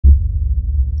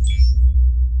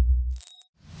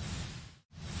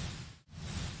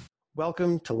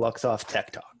Welcome to Luxoft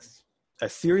Tech Talks, a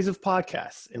series of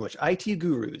podcasts in which IT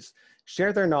gurus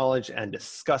share their knowledge and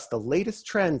discuss the latest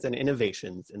trends and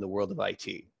innovations in the world of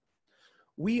IT.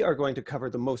 We are going to cover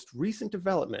the most recent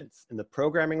developments in the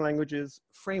programming languages,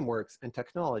 frameworks, and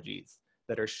technologies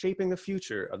that are shaping the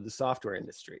future of the software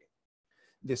industry.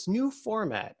 This new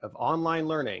format of online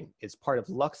learning is part of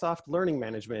Luxoft Learning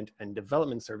Management and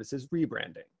Development Services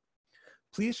rebranding.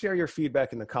 Please share your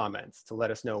feedback in the comments to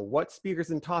let us know what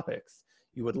speakers and topics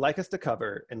you would like us to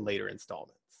cover in later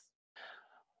installments.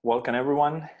 Welcome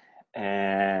everyone,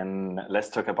 and let's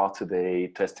talk about today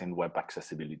testing web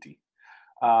accessibility.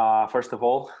 First of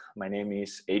all, my name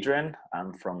is Adrian.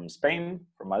 I'm from Spain,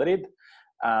 from Madrid.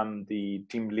 I'm the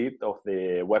team lead of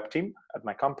the web team at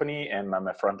my company, and I'm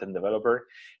a front-end developer,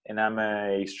 and I'm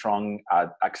a strong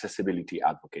accessibility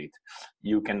advocate.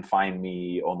 You can find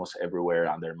me almost everywhere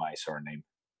under my surname.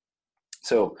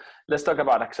 So let's talk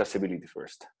about accessibility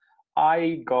first.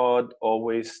 I got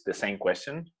always the same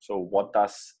question. So what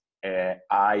does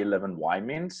I11Y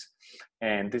means?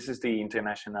 And this is the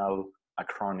international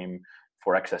acronym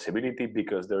for accessibility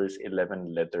because there is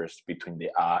 11 letters between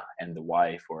the A and the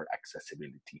Y for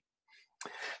accessibility.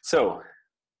 So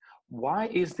why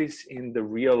is this in the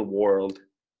real world,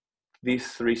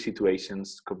 these three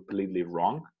situations completely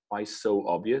wrong? Why so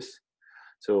obvious?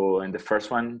 So in the first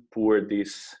one, poor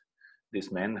this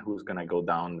man who's gonna go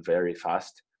down very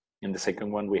fast. In the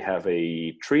second one, we have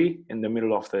a tree in the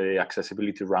middle of the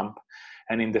accessibility ramp.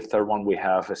 And in the third one, we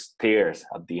have stairs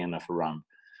at the end of a ramp.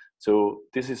 So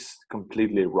this is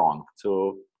completely wrong.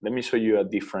 So let me show you a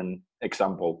different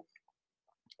example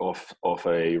of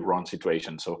a wrong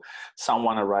situation. So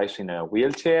someone arrives in a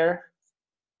wheelchair,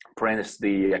 presses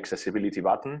the accessibility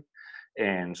button,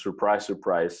 and surprise,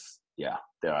 surprise, yeah,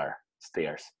 there are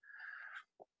stairs.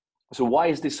 So why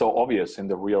is this so obvious in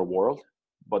the real world?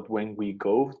 But when we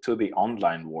go to the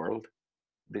online world,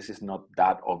 this is not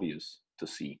that obvious to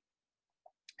see.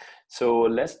 So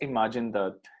let's imagine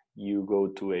that you go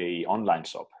to an online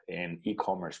shop, an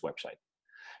e-commerce website,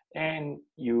 and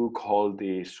you call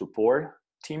the support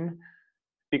team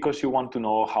because you want to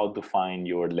know how to find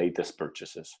your latest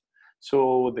purchases.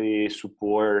 So the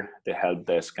support, the help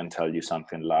desk can tell you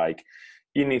something like,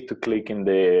 you need to click in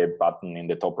the button in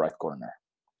the top right corner,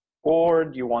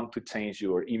 or you want to change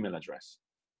your email address.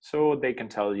 So they can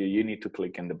tell you, you need to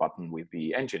click in the button with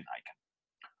the engine icon.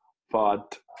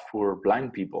 But for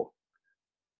blind people,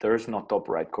 there is no top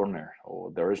right corner,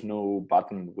 or there is no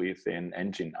button with an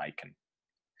engine icon.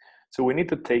 So we need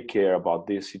to take care about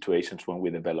these situations when we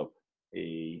develop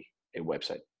a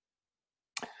website.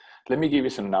 Let me give you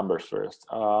some numbers first.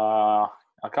 A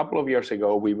couple of years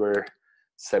ago, we were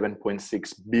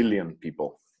 7.6 billion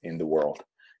people in the world,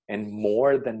 and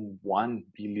more than 1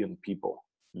 billion people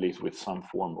live with some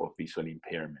form of visual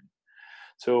impairment.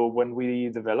 So when we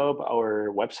develop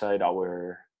our website,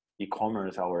 our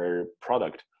e-commerce, our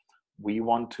product, we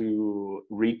want to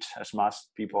reach as much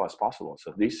people as possible.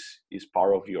 So this is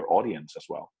part of your audience as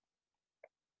well.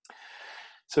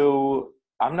 So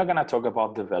I'm not gonna talk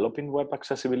about developing web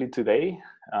accessibility today.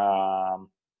 I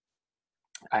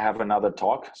have another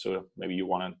talk, so maybe you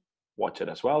wanna watch it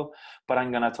as well, but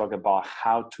I'm gonna talk about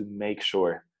how to make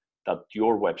sure that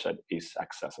your website is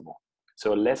accessible.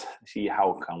 So let's see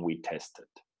how can we test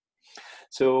it.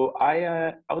 So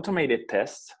automated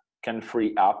tests can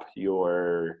free up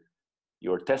your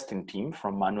testing team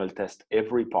from manual test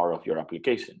every part of your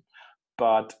application,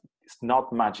 but it's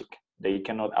not magic. They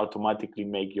cannot automatically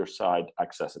make your site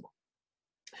accessible.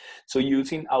 So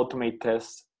using automate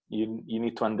tests, you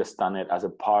need to understand it as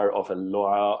a part of a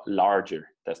larger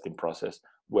testing process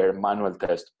where manual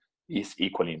test is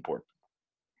equally important.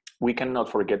 We cannot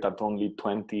forget that only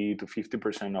 20 to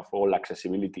 50% of all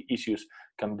accessibility issues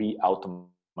can be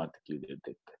automatically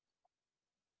detected.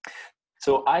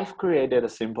 So I've created a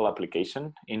simple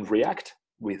application in React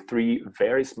with three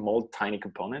very small, tiny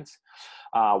components.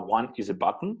 One is a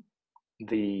button.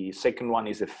 The second one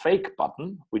is a fake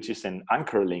button, which is an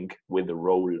anchor link with the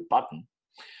role button.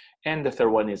 And the third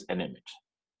one is an image.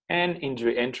 And in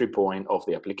the entry point of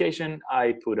the application,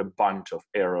 I put a bunch of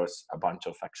errors, a bunch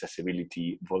of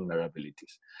accessibility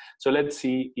vulnerabilities. So let's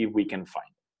see if we can find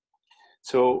it.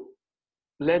 So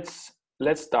let's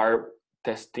start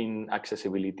testing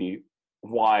accessibility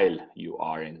while you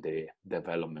are in the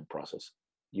development process.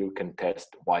 You can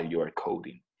test while you are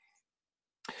coding.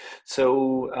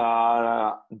 So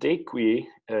Dequi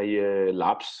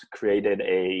Labs created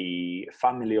a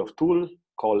family of tools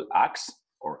called Axe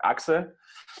or Axe,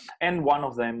 and one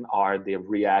of them are the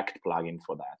React plugin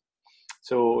for that.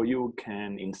 So you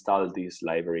can install this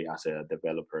library as a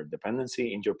developer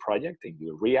dependency in your project, in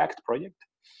your React project.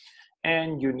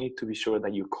 And you need to be sure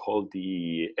that you call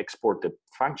the exported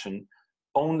function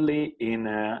only in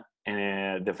a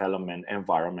development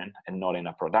environment and not in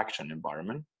a production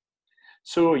environment.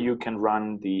 So you can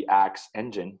run the Axe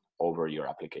engine over your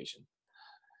application.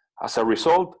 As a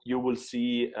result, you will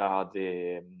see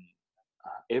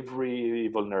every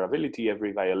vulnerability,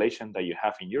 every violation that you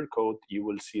have in your code, you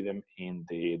will see them in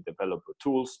the developer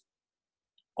tools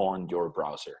on your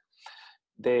browser.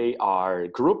 They are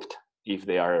grouped if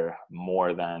they are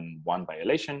more than one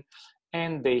violation,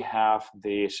 and they have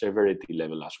the severity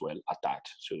level as well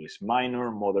attached. So it's minor,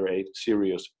 moderate,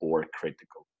 serious, or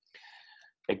critical.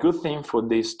 A good thing for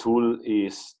this tool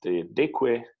is the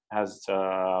DEQUE has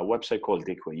a website called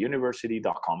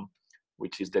dequeuniversity.com,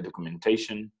 which is the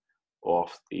documentation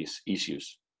of these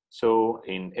issues. So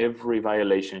in every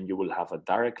violation, you will have a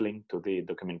direct link to the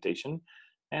documentation,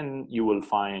 and you will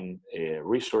find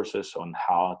resources on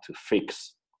how to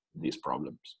fix these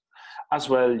problems. As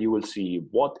well, you will see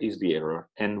what is the error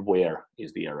and where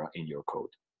is the error in your code.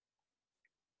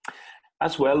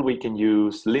 As well, we can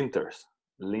use linters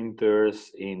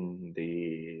in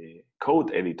the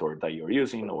code editor that you're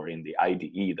using or in the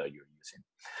IDE that you're using.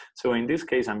 So in this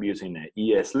case, I'm using an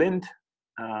eslint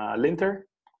linter,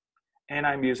 and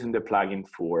I'm using the plugin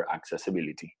for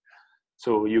accessibility.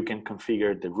 So you can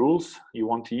configure the rules you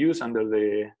want to use under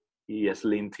the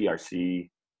eslint-trc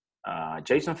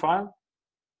JSON file.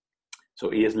 So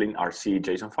eslint-rc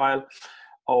JSON file,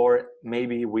 or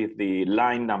maybe with the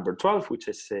line number 12, which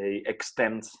is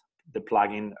extends the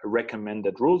plugin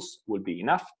recommended rules will be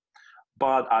enough,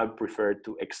 but I prefer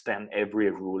to extend every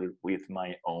rule with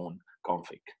my own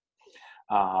config.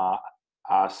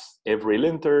 As every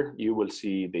linter, you will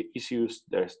see the issues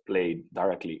displayed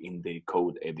directly in the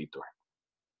code editor.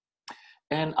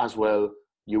 And as well,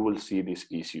 you will see these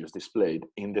issues displayed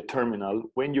in the terminal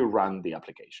when you run the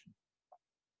application.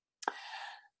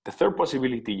 The third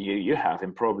possibility you have,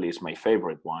 and probably is my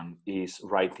favorite one, is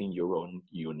writing your own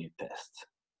unit tests.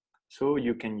 So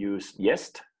you can use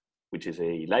Jest, which is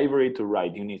a library to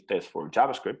write unit tests for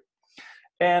JavaScript.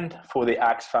 And for the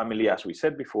Axe family, as we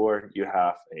said before, you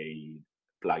have a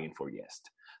plugin for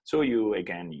Jest. So you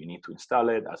need to install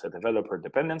it as a developer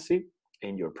dependency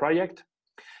in your project.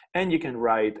 And you can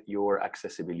write your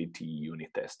accessibility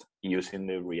unit test using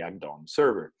the React DOM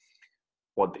server.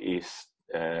 What the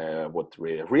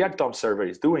React DOM server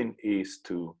is doing is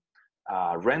to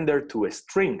render to a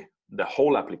string the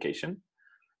whole application,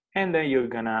 and then you're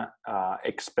gonna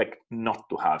expect not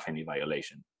to have any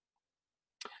violation.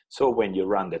 So when you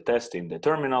run the test in the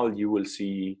terminal, you will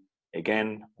see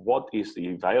again what is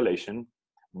the violation,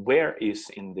 where is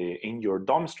in your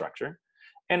DOM structure,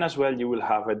 and as well you will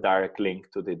have a direct link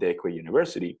to the DEQUE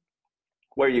University,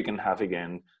 where you can have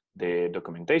again the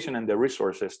documentation and the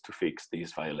resources to fix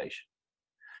this violation.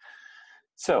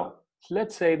 So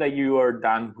let's say that you are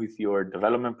done with your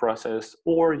development process,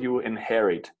 or you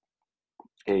inherit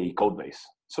a code base.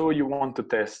 So you want to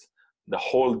test the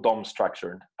whole DOM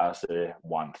structure as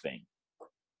one thing.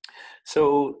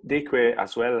 So DEQUE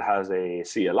as well has a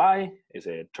CLI, is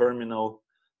a terminal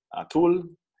tool,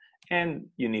 and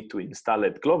you need to install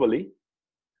it globally.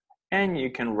 And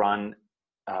you can run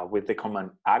with the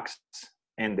command axe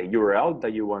and the URL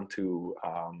that you want to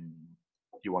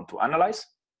analyze.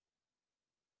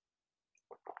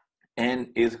 And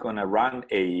it's gonna run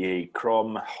a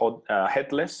Chrome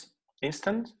headless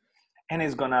instance, and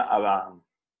it's gonna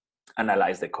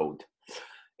analyze the code.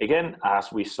 Again,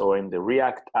 as we saw in the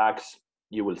React Axe,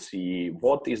 you will see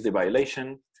what is the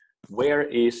violation, where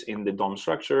is in the DOM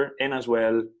structure, and as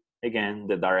well, again,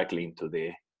 the direct link to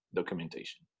the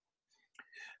documentation.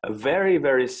 A very,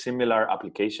 very similar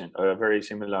application, or a very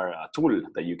similar tool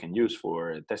that you can use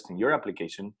for testing your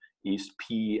application is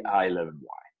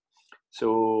pi11y.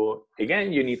 So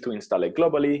again, you need to install it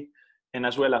globally, and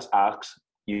as well as Axe,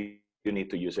 you need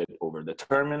to use it over the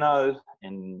terminal,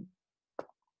 and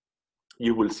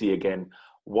you will see again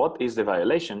what is the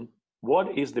violation,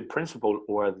 what is the principle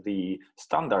or the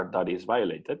standard that is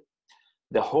violated,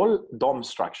 the whole DOM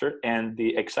structure, and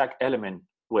the exact element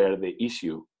where the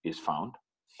issue is found.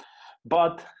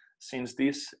 But since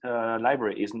this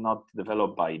library is not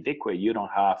developed by DEQUE, you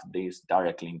don't have this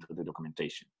direct link to the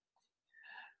documentation.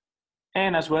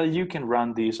 And as well, you can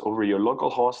run this over your local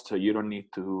host, so you don't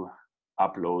need to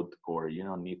upload, or you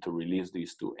don't need to release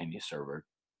this to any server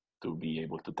to be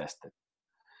able to test it.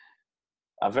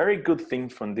 A very good thing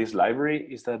from this library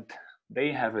is that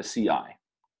they have a CI.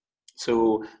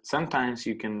 So sometimes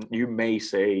you may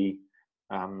say,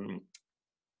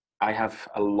 I have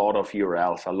a lot of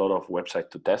URLs, a lot of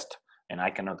websites to test, and I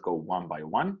cannot go one by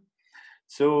one.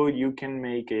 So you can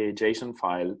make a JSON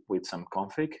file with some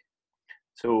config,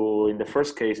 So in the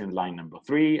first case, in line number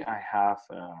 3, I have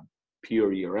a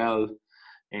pure URL.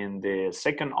 In the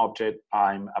second object,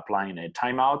 I'm applying a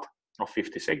timeout of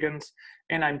 50 seconds,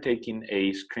 and I'm taking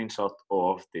a screenshot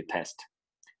of the test.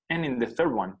 And in the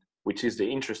third one, which is the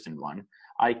interesting one,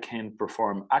 I can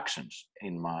perform actions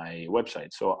in my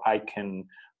website. So I can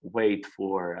wait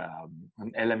for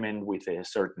an element with a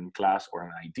certain class or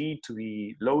an ID to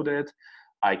be loaded.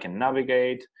 I can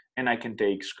navigate, and I can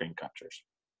take screen captures.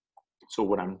 So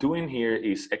what I'm doing here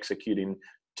is executing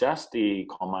just the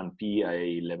command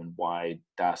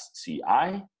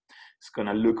PA11y-CI. It's going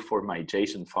to look for my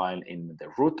JSON file in the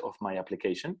root of my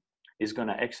application. It's going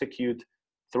to execute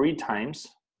 3 times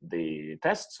the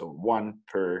test, so 1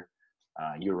 per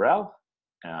URL,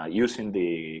 using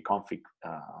the config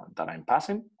that I'm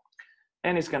passing.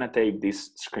 And it's going to take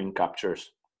these screen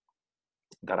captures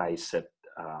that I set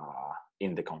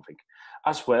in the config.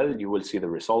 As well, you will see the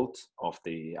results of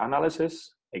the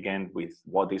analysis, again, with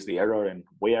what is the error and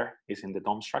where is in the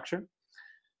DOM structure.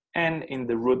 And in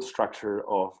the root structure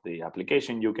of the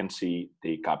application, you can see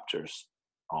the captures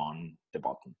on the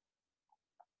bottom.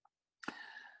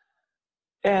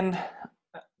 And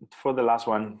for the last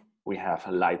one, we have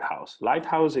Lighthouse.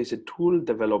 Lighthouse is a tool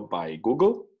developed by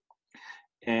Google,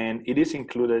 and it is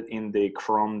included in the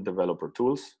Chrome developer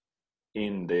tools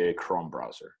in the Chrome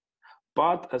browser.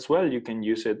 But as well, you can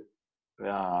use it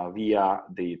via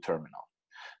the terminal.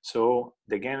 So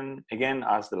again,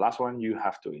 as the last one, you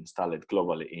have to install it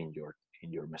globally in your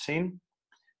machine,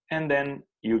 and then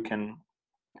you can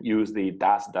use the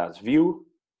 --view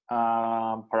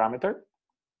parameter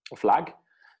flag.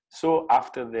 So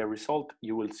after the result,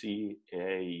 you will see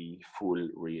a full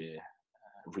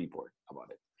report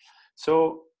about it.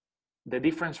 So the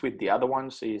difference with the other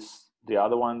ones is the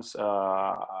other ones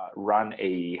run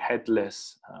a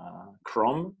headless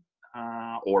Chrome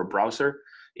or browser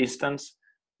instance.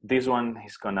 This one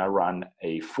is gonna run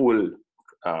a full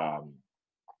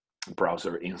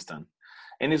browser instance,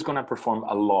 and it's gonna perform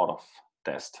a lot of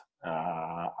tests.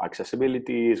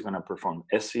 Accessibility is gonna perform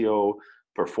SEO,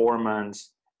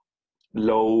 performance,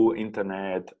 low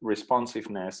internet,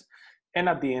 responsiveness, and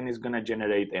at the end is gonna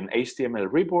generate an HTML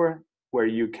report where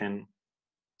you can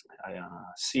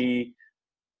see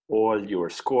all your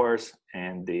scores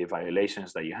and the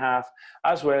violations that you have,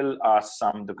 as well as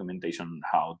some documentation on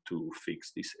how to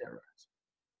fix these errors.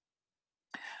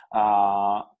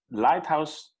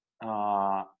 Lighthouse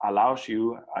allows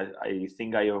you, I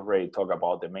think I already talked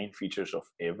about the main features of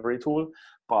every tool,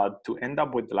 but to end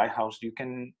up with Lighthouse, you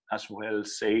can as well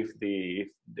save the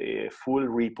full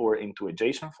report into a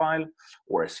JSON file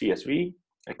or a CSV,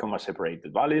 a comma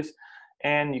separated values,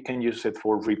 and you can use it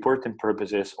for reporting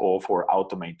purposes or for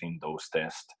automating those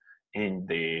tests in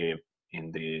the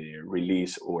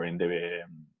release or in the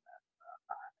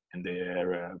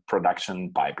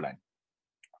production pipeline.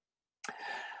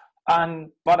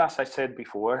 But as I said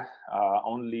before,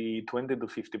 only 20 to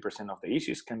 50% of the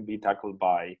issues can be tackled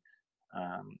by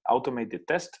automated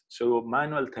tests. So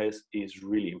manual test is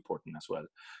really important as well.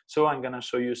 So I'm gonna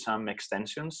show you some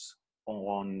extensions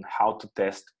on how to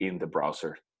test in the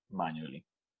browser manually.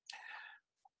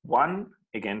 One,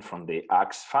 again, from the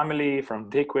Axe family, from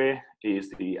Deque, is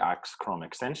the Axe Chrome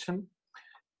extension.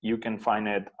 You can find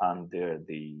it under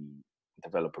the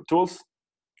developer tools,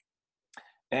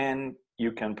 and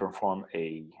you can perform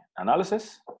a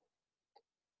analysis,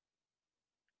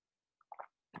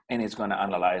 and it's going to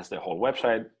analyze the whole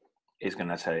website. It's going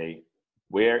to say,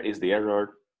 where is the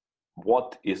error?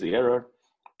 What is the error?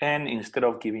 And instead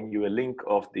of giving you a link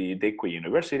of the Deque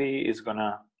University, it's going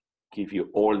to give you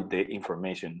all the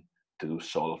information to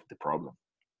solve the problem.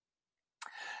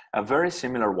 A very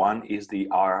similar one is the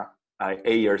ARC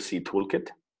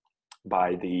Toolkit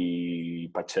by the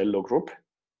Pacello group.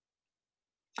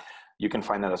 You can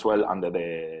find that as well under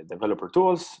the developer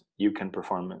tools. You can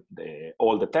perform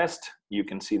all the tests. You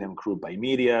can see them grouped by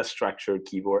media, structure,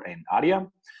 keyboard, and ARIA.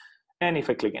 And if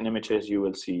I click on images, you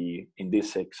will see in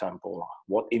this example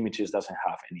what images doesn't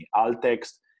have any alt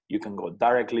text. You can go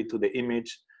directly to the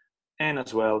image, and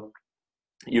as well,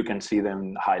 you can see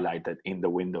them highlighted in the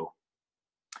window.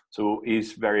 So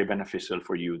it's very beneficial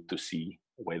for you to see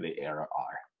where the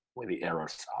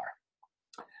errors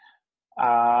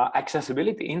are.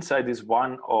 Accessibility Insight is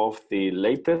one of the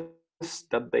latest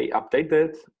that they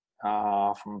updated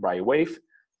from Brightwave,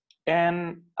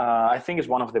 and I think it's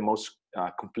one of the most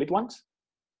complete ones.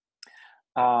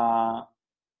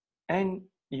 And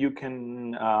you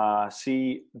can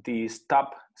see this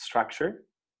tab structure,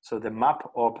 so the map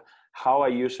of how a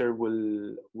user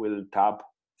will tab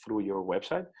through your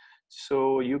website.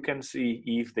 So you can see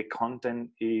if the content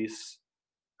is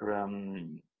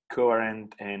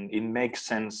coherent, and it makes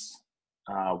sense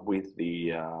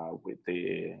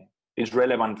is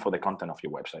relevant for the content of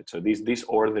your website. So this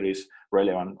order is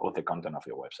relevant of the content of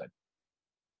your website.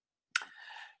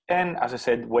 And as I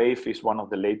said, Wave is one of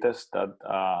the latest that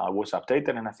was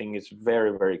updated, and I think it's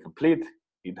very, very complete.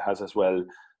 It has as well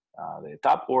the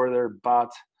tab order,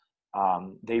 but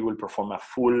they will perform a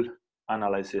full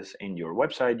analysis in your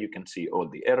website. You can see all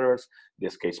the errors, in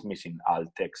this case missing alt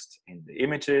text in the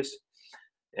images.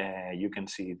 You can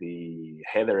see the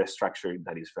header structure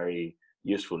that is very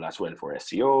useful as well for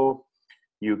SEO.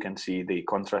 You can see the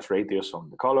contrast ratios on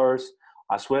the colors.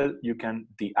 As well, you can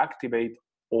deactivate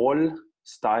all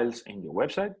styles in your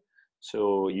website.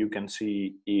 So you can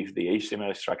see if the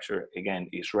HTML structure, again,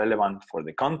 is relevant for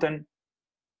the content.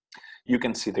 You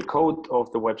can see the code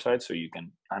of the website, so you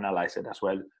can analyze it as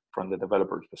well from the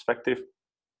developer's perspective.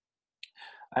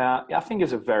 I think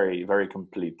it's a very, very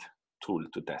complete tool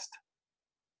to test.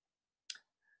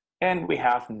 And we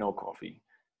have NoCoffee.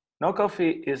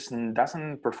 NoCoffee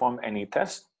doesn't perform any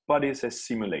tests, but it's a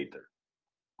simulator.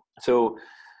 So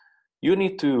you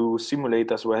need to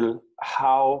simulate as well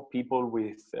how people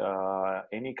with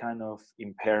any kind of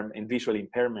visual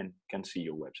impairment can see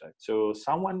your website. So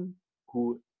someone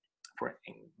who,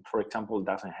 for example,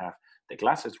 doesn't have the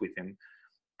glasses with him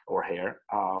or her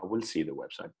will see the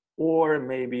website. Or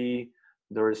maybe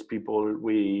there's people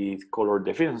with color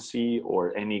deficiency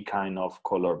or any kind of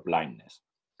color blindness.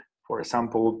 For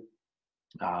example,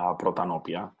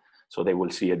 protanopia. So they will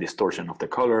see a distortion of the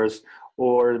colors,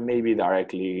 or maybe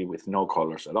directly with no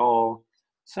colors at all.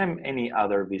 Any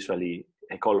other visually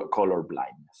color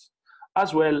blindness,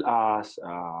 as well as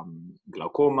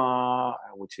glaucoma,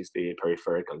 which is the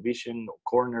peripheral vision, or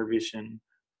corner vision,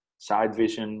 side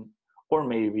vision, or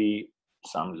maybe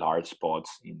some large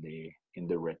spots in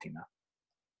the retina.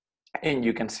 And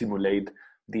you can simulate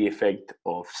the effect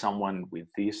of someone with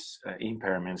these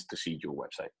impairments to see your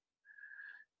website.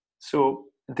 So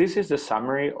this is the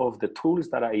summary of the tools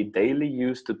that I daily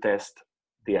use to test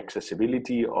the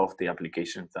accessibility of the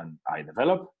applications that I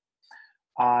develop.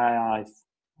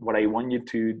 What I want you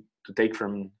to take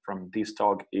from this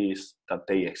talk is that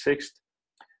they exist.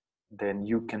 Then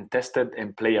you can test it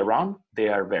and play around. They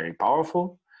are very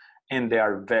powerful and they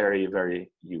are very,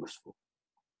 very useful.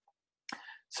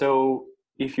 So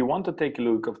if you want to take a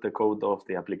look of the code of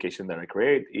the application that I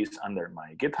create, is under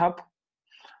my GitHub.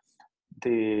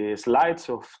 The slides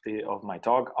of my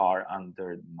talk are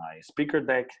under my speaker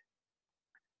deck.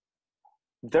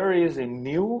 There is a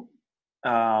new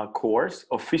course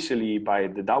officially by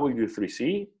the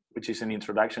W3C, which is an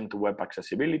introduction to web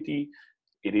accessibility.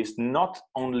 It is not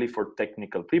only for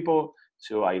technical people,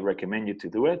 so I recommend you to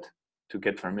do it to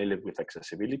get familiar with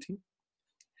accessibility.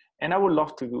 And I would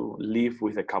love to leave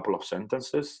with a couple of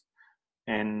sentences.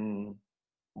 And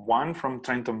one from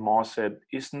Trenton Moss said,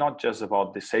 it's not just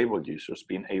about disabled users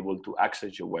being able to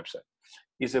access your website.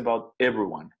 It's about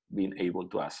everyone being able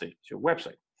to access your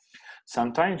website.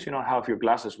 Sometimes you don't have your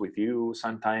glasses with you.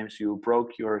 Sometimes you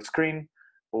broke your screen,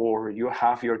 or you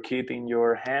have your kid in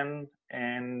your hand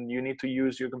and you need to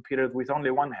use your computer with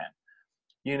only one hand.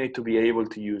 You need to be able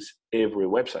to use every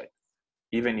website,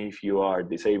 even if you are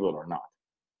disabled or not.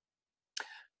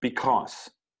 Because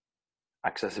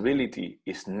accessibility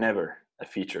is never a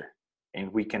feature,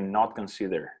 and we cannot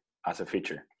consider as a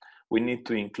feature. We need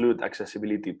to include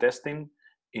accessibility testing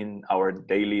in our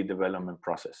daily development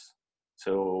process.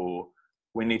 So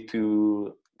we need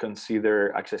to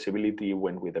consider accessibility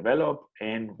when we develop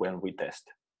and when we test.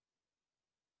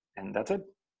 And that's it.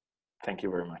 Thank you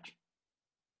very much.